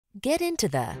Get into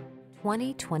the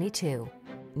 2022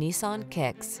 Nissan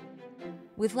Kicks.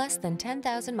 With less than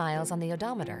 10,000 miles on the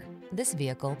odometer, this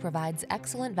vehicle provides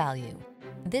excellent value.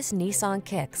 This Nissan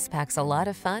Kicks packs a lot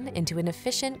of fun into an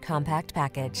efficient, compact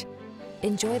package.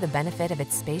 Enjoy the benefit of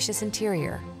its spacious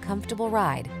interior, comfortable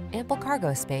ride, ample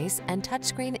cargo space, and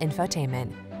touchscreen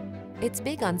infotainment. It's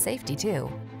big on safety too.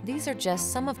 These are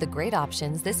just some of the great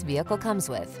options this vehicle comes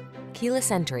with: keyless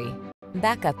entry,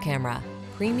 backup camera,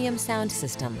 premium sound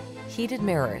system, heated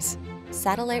mirrors,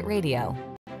 satellite radio,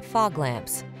 fog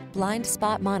lamps, blind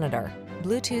spot monitor,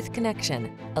 Bluetooth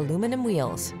connection, aluminum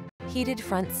wheels, heated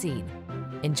front seat.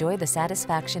 Enjoy the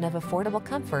satisfaction of affordable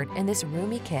comfort in this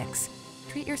roomy Kicks.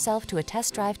 Treat yourself to a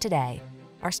test drive today.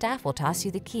 Our staff will toss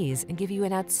you the keys and give you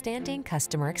an outstanding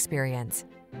customer experience.